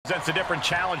That's a different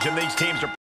challenge than these teams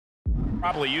are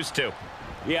probably used to.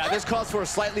 Yeah, this calls for a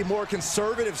slightly more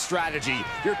conservative strategy.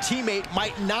 Your teammate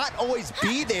might not always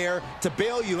be there to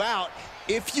bail you out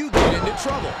if you get into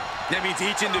trouble. That means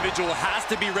each individual has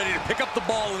to be ready to pick up the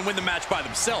ball and win the match by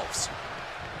themselves.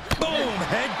 Boom!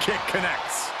 Head kick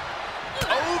connects.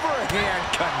 Overhand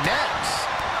connects.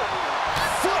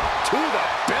 Foot to the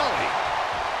belly.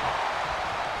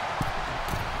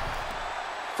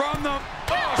 From the...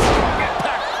 Oh, strong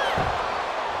impact.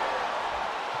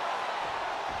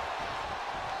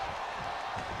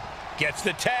 Gets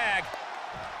the tag.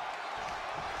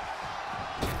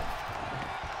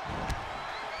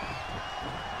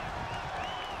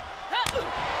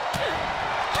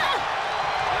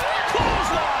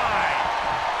 Clothesline.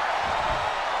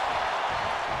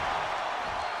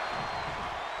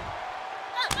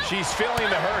 She's feeling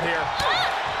the hurt here.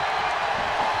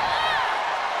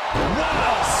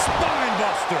 Wow, spine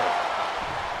buster.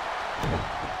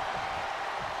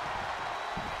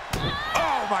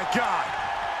 Oh, my God.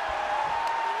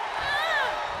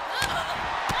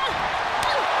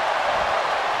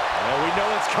 Oh, we know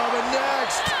what's coming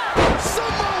next.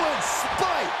 Samoan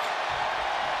spike.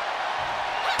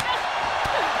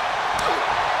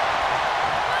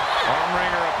 Arm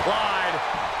wringer applied.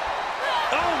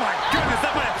 Oh, my goodness,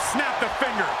 that might have snapped a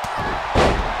finger.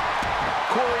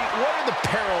 Corey, what are the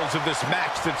perils of this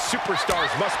match that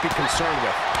superstars must be concerned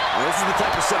with? Well, this is the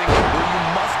type of setting where you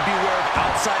must beware of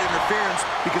outside interference,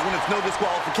 because when it's no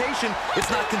disqualification,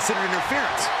 it's not considered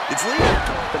interference. It's legal.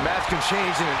 The match can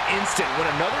change in an instant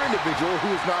when another individual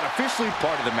who is not officially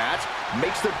part of the match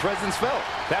makes their presence felt.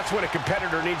 That's when a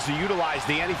competitor needs to utilize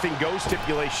the anything goes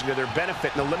stipulation to their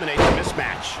benefit and eliminate the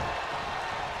mismatch.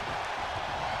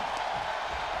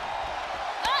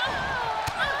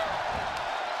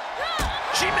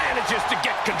 She manages to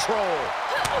get control.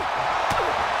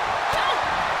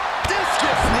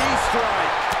 Discus knee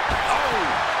strike. Oh!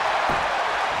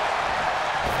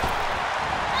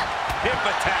 Hip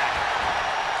attack.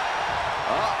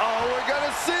 Uh-oh, we're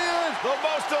gonna see it. The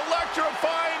most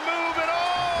electrifying move in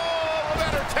all of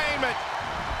entertainment.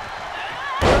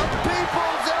 The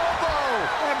people's elbow.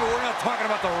 Yeah, but we're not talking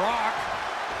about The Rock.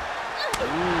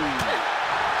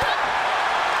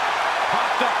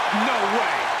 Popped up. No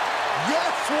way.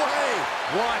 Yes way.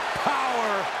 What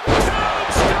power.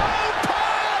 Tombstone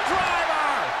pile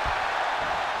driver.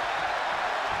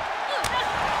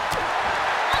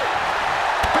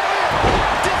 Bam.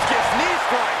 Discus knee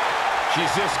strike.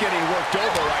 She's just getting worked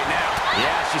over right now.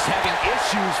 Yeah, she's having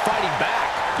issues fighting back.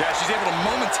 Yeah, she's able to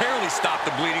momentarily stop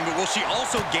the bleeding, but will she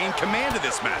also gain command of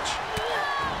this match?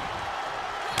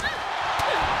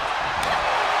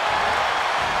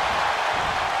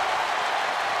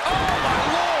 Oh, my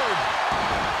Lord.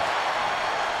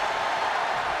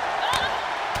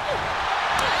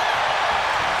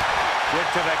 Kick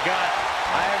to the gut.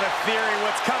 I have a theory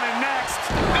what's coming next.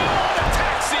 Oh,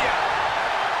 ataxia.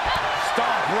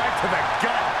 Stomp right to the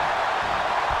gut.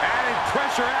 Added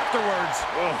pressure afterwards.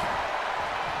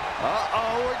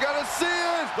 Uh-oh, we're gonna see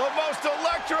it. The most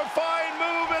electrifying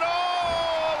move in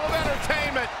all of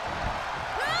entertainment.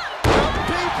 The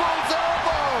people's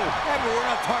elbow. Yeah, but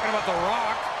we're not talking about The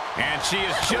Rock. And she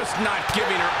is just not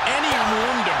giving her any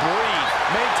room to breathe.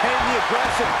 Maintain the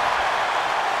aggression.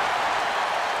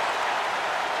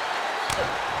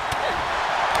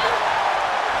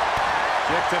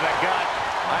 Kick to the gut.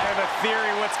 I have a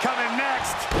theory what's coming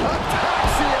next.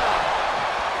 Ataxia.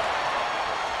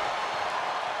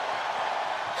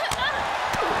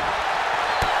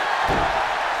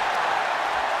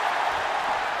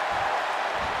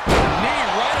 Knee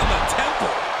right on the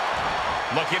temple.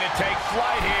 Looking to take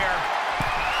flight here.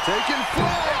 Taking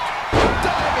flight.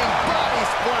 Diving body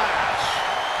splash.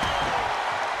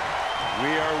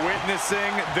 We are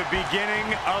witnessing the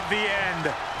beginning of the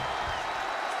end.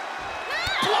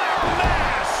 Black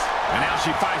mass. And now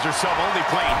she finds herself only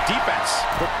playing defense.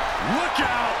 Look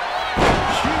out.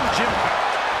 Huge impact.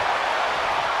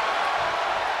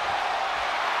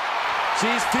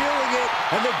 She's feeling it,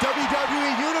 and the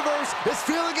WWE Universe is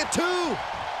feeling it too.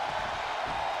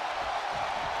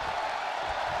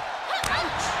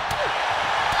 Ouch.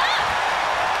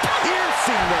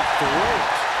 Piercing the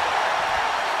throat.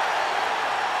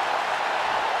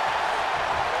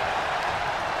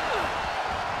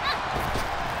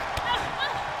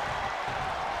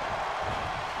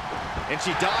 And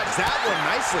she dodged that one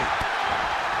nicely.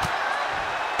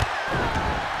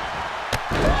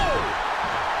 Oh!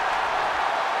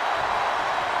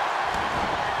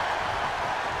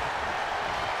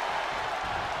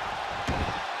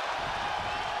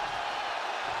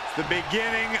 It's the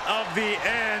beginning of the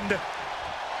end.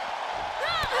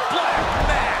 Black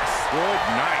mass. Good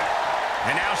night.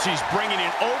 And now she's bringing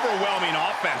in overwhelming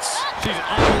offense. She's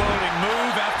unloading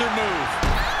move after move.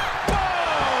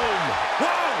 Boom!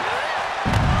 Whoa!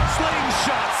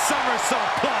 Slingshot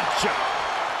somersault punch.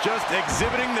 Just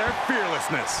exhibiting their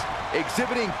fearlessness.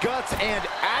 Exhibiting guts and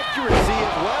accuracy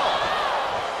as well.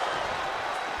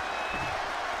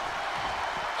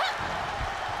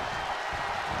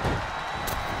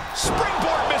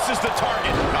 Springboard misses the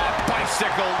target. A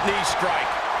bicycle knee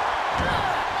strike.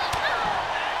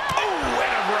 Oh,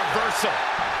 and a reversal.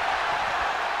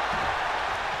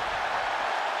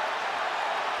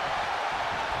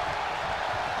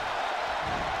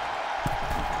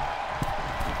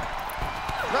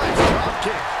 Nice drop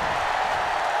kick.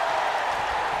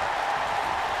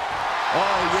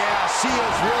 Oh, yeah, she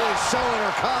is really showing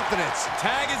her confidence.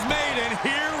 Tag is made, and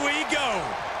here we go.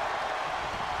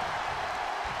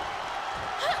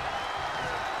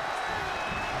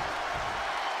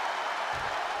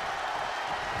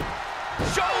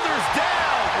 Shoulders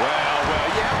down. Well,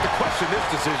 you have to question this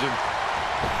decision.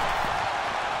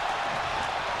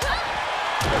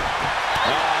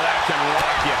 Oh, that can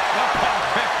rock you.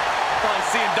 Probably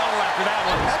seeing double after that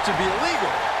one. That should be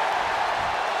illegal.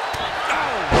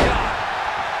 Oh, God.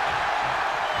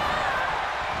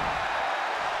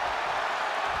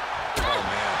 Oh,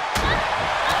 man.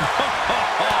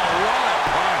 Oh, what a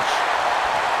punch.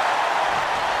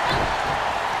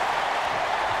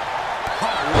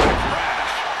 Oh, what a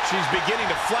crash. She's beginning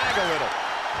to flag a little.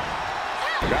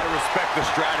 Gotta respect the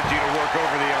strategy to work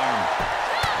over the arm.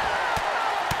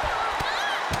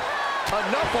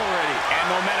 Enough already. And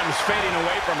momentum's fading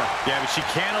away from her. Yeah, but she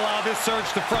can't allow this surge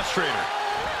to frustrate her.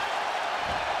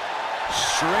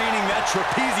 Straining that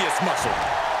trapezius muscle.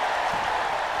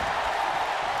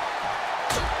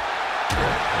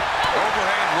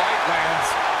 Overhand right lands.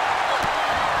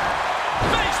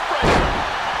 Face breaker.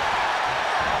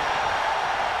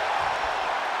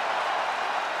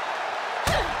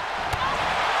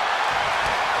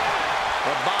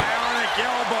 The bionic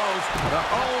elbows.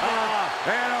 Over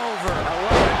and over. I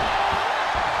love it.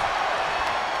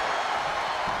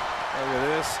 Look at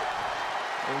this.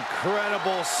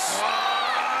 Incredible.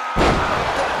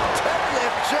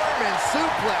 Deadlift German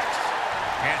suplex.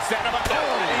 And set him up. Oh,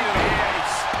 knee to the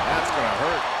face. That's going to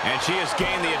hurt. And she has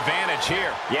gained the advantage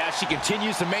here. Yeah, she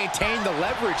continues to maintain the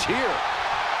leverage here.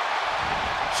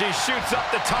 She shoots up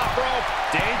the top rope.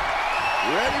 Dane,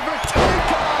 ready for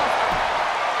takeoff.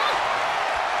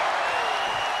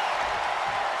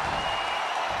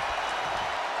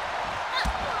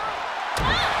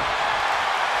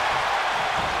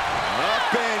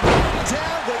 Up and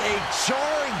down with a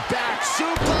jarring back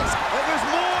suplex. And there's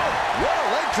more. What a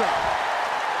leg drop.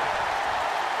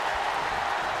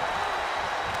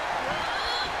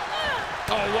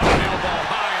 Oh, what an elbow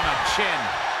high in the chin.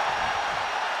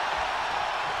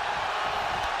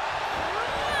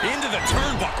 Into the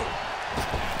turnbuckle.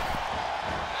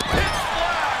 Hip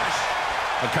splash.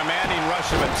 A commanding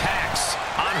rush of attacks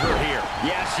on her here.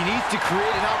 Yeah, she needs to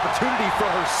create an opportunity for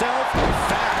herself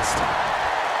fast.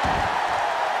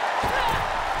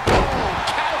 Oh,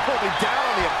 catapulting down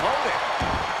on the opponent.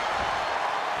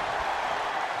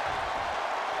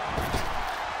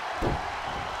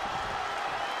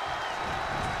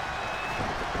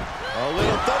 A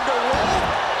little thunder roll.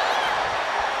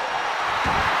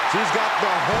 She's got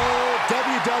the whole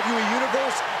WWE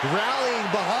Universe rallying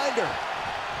behind her.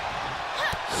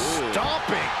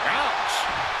 Stomping. Ouch.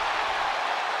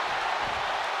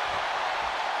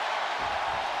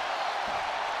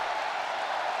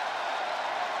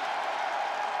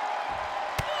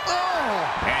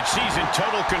 Oh. And she's in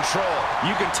total control.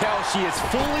 You can tell she is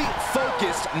fully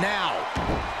focused now.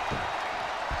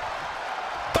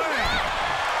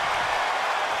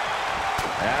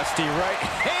 Nasty right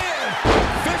hand.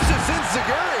 Vicious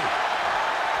enziguri.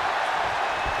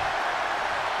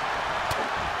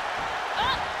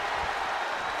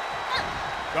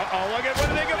 Uh-oh, look at what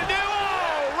are they going to do?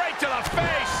 Oh, right to the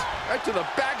face. Right to the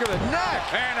back of the neck.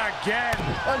 And again.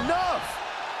 Enough.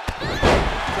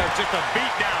 That's just a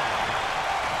beat down.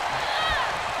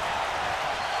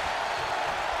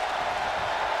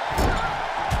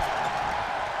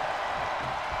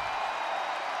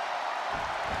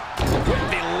 With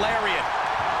the lariat.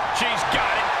 She's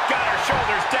got it. Got her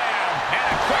shoulders down. And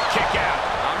a quick kick out.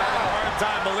 I'm having a hard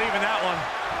time believing that one.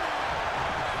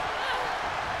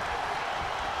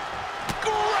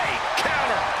 Great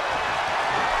counter.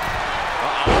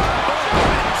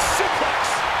 Suplex.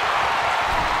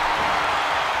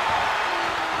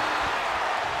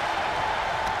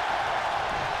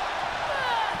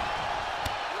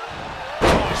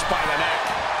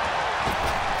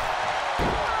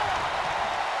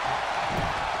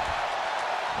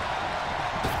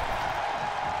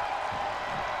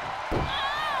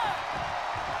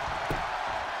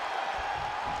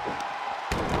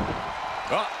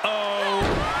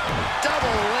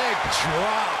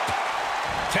 drop.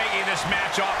 Taking this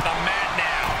match off the mat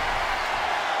now.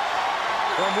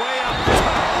 From way up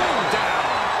top, down.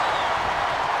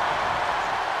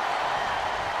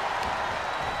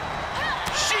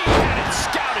 She had it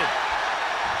scouted.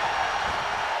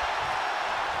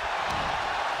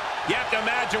 You have to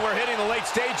imagine we're hitting the late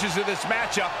stages of this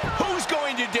matchup. Who's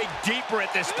going to dig deeper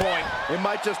at this point? It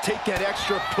might just take that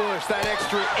extra push, that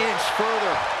extra inch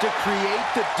further to create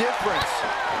the difference.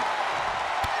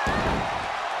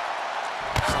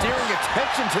 Steering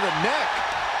attention to the neck.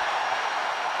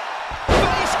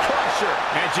 Face crusher.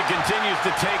 And she continues to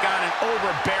take on an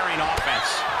overbearing offense.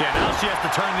 Yeah, now she has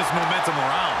to turn this momentum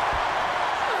around.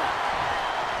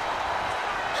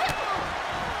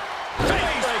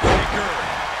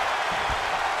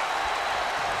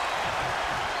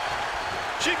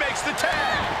 She makes the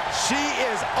tag. She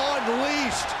is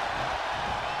unleashed.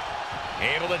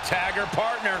 Able to tag her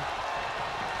partner.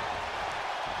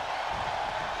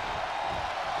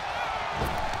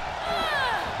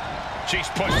 She's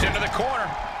pushed into the corner.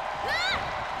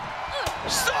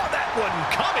 Saw that one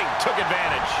coming. Took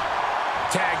advantage.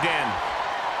 Tagged in.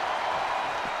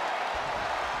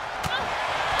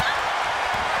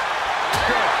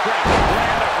 Good, great.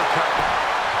 Land uppercut.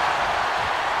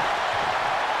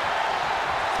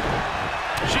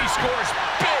 She scores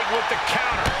big with the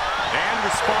counter. And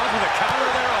responds with a counter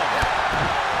of their own.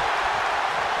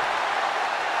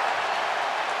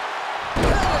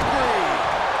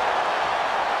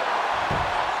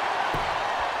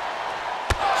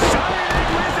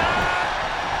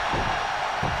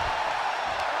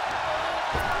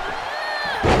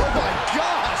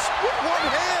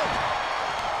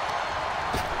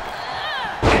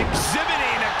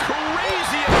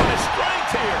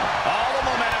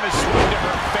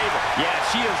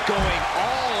 Going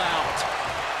all out.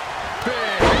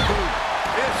 Big boot.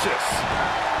 Vicious.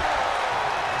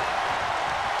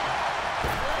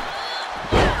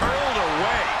 Hurled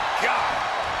away. God.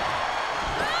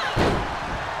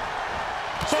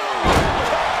 Oh,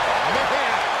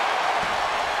 man.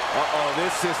 Uh-oh,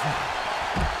 this is...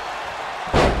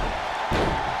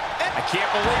 I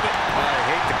can't believe it. I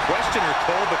hate to question her,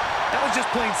 Cole, but that was just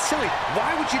plain silly.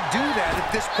 Why would you do that at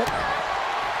this point?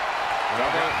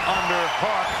 Another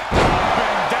underhook. Up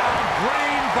and down,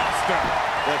 brain buster.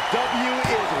 The W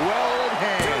is well in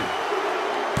hand.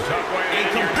 A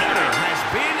competitor has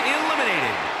been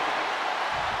eliminated.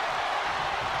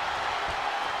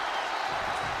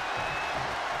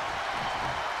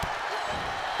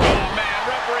 Oh, man,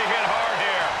 referee hit hard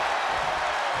here.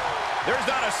 There's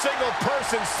not a single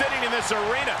person sitting in this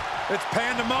arena. It's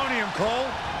pandemonium,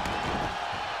 Cole.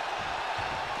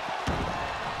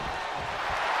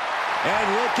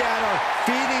 And look at her,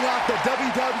 feeding off the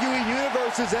WWE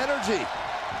Universe's energy.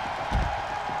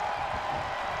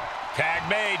 Tag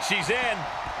made, she's in.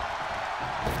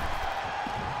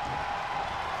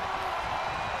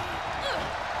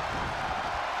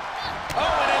 Oh,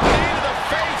 and a knee to the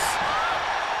face.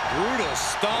 Brutal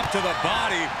stomp to the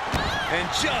body. And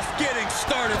just getting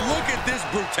started. Look at this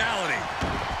brutality.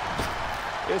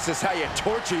 This is how you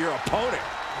torture your opponent.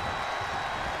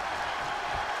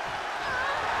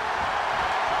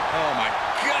 Oh, my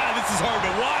God, this is hard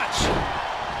to watch.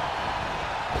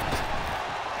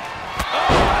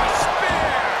 Oh, a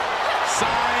spear!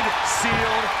 Signed,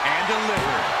 sealed, and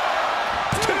delivered.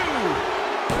 Two!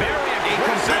 Very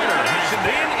impressive. A competitor has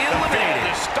been eliminated. The field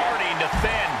is starting to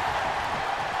thin.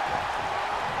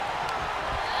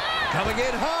 Coming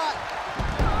in hot.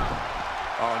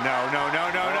 Oh, no, no, no,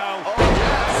 no, no. Oh,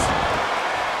 yes.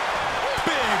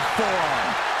 Big forearm.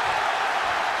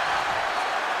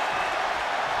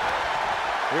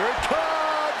 Here it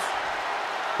comes.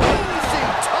 Easy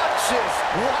touches.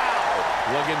 Wow.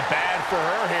 Looking bad for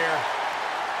her here.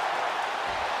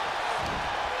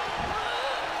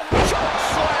 Choke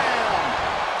slam.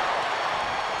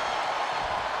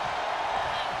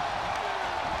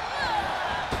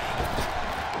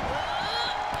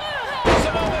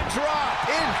 Samoa drop.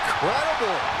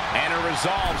 Incredible. And her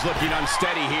resolve's looking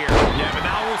unsteady here. Yeah, but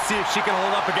now we'll see if she can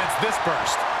hold up against this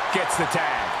burst. Gets the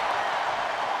tag.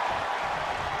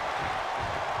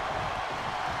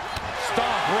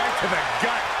 Stomp right to the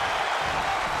gut.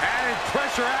 Added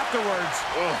pressure afterwards.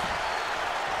 Ugh.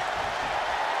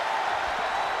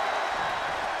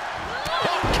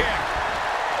 Hook kick.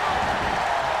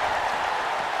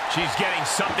 She's getting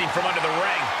something from under the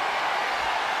ring.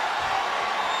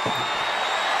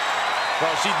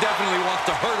 Well, she definitely wants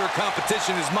to hurt her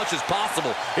competition as much as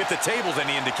possible, if the table's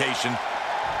any indication.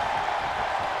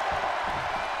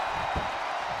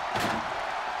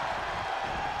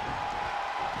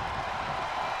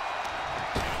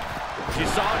 She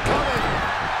saw it coming.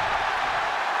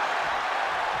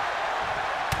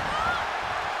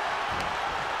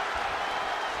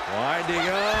 Winding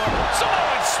up.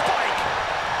 Samoan spike.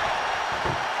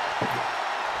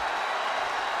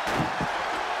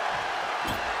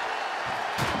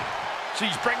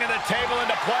 She's bringing the table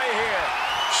into play here.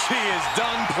 She is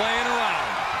done playing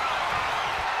around.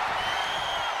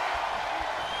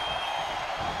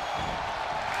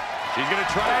 She's going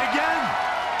to try it again.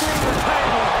 Through the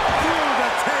table. Through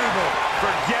the table.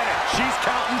 Forget it. She's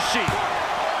counting sheep.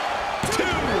 2.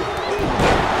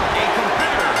 A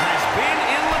competitor has been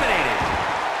eliminated.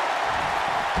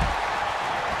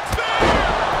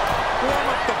 Warm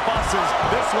up the buses.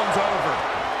 This one's over.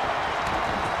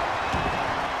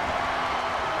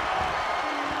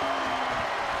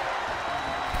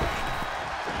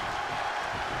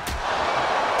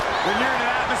 When you're in an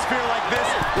atmosphere like this,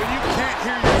 when you can't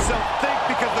hear yourself think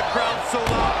because the crowd's so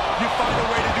loud, you find a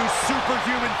way to do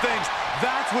superhuman things.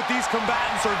 That's what these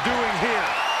combatants are doing here.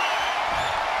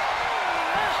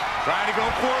 Trying to go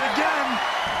for it again.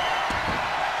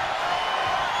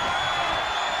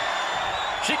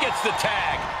 She gets the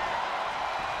tag.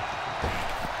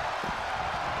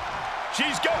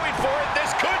 She's going for it.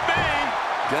 This could be.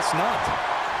 Guess not.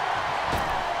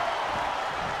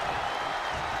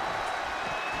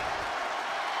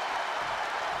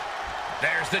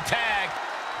 There's the tag.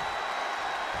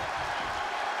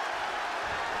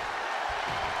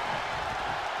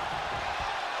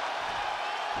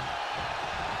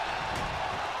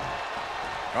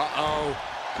 Uh-oh.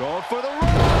 Going for the run.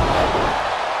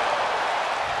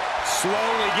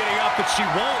 Slowly getting up, but she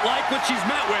won't like what she's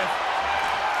met with.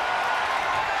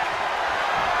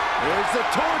 Here's the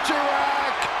torture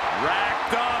rack.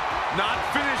 Racked up. Not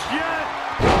finished yet.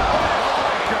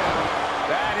 Oh,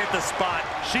 that hit the spot.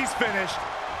 She's finished.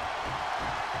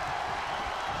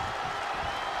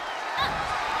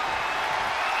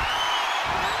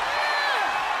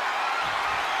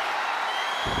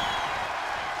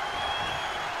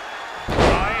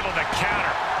 Able to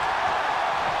counter.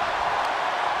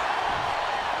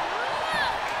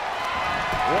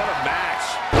 What a match.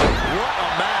 What a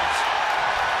match.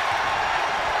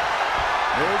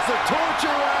 There's the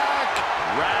torture rack.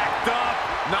 Racked up.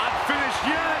 Not finished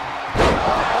yet.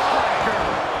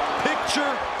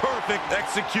 Picture perfect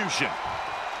execution.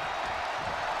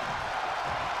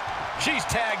 She's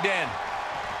tagged in.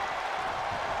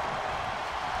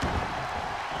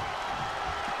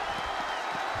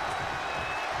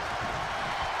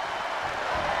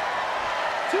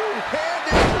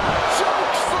 Two-handed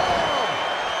choke slam.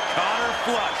 Caught her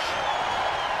flush.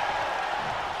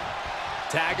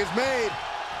 Tag is made.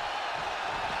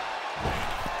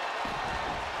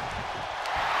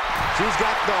 She's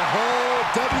got the whole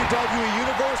WWE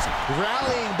Universe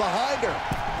rallying behind her.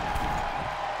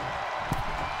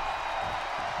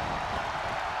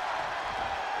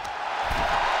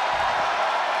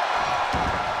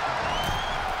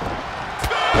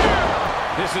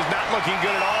 This is not looking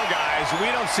good at all, guys. We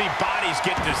don't see bodies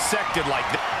get dissected like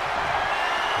this.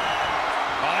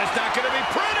 Oh, it's not going to be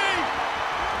pretty.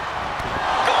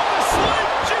 Go to sleep,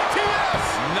 GTS.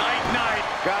 Night-night.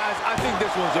 Guys, I think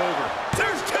this one's over.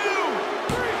 There's 2.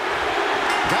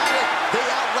 Got it. They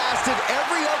outlasted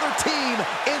every other team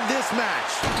in this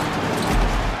match.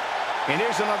 And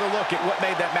here's another look at what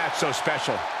made that match so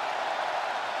special.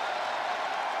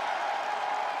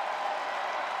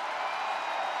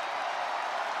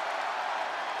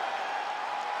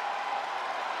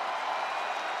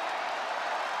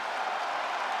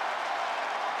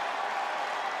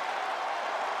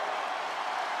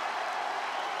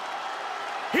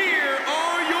 Here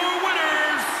are your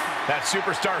winners. That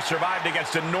superstar survived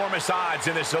against enormous odds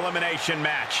in this elimination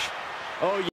match. Oh, yeah.